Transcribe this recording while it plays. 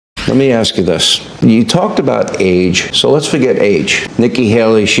Let me ask you this. You talked about age, so let's forget age. Nikki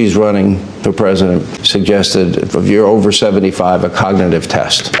Haley, she's running for president, suggested if you're over 75, a cognitive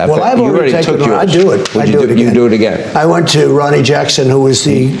test. Well, I've already taken one. I do it. I do it again. You do it again? I went to Ronnie Jackson, who was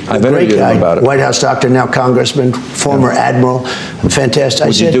the great guy, White House doctor, now congressman, former admiral, fantastic.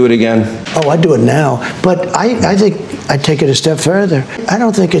 Would you do it again? Oh, I do it now. But I think I'd take it a step further. I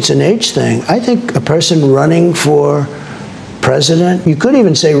don't think it's an age thing. I think a person running for president, you could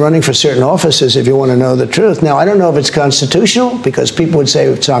even say running for certain offices if you want to know the truth. Now, I don't know if it's constitutional, because people would say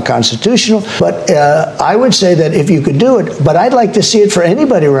it's not constitutional, but I would say that if you could do it, but I'd like to see it for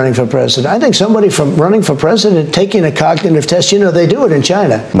anybody running for president. I think somebody from running for president taking a cognitive test, you know, they do it in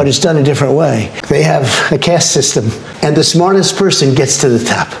China, but it's done a different way. They have a caste system, and the smartest person gets to the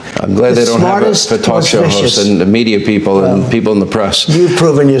top. I'm glad they don't have a talk show host and the media people and people in the press. You've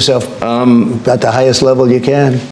proven yourself at the highest level you can.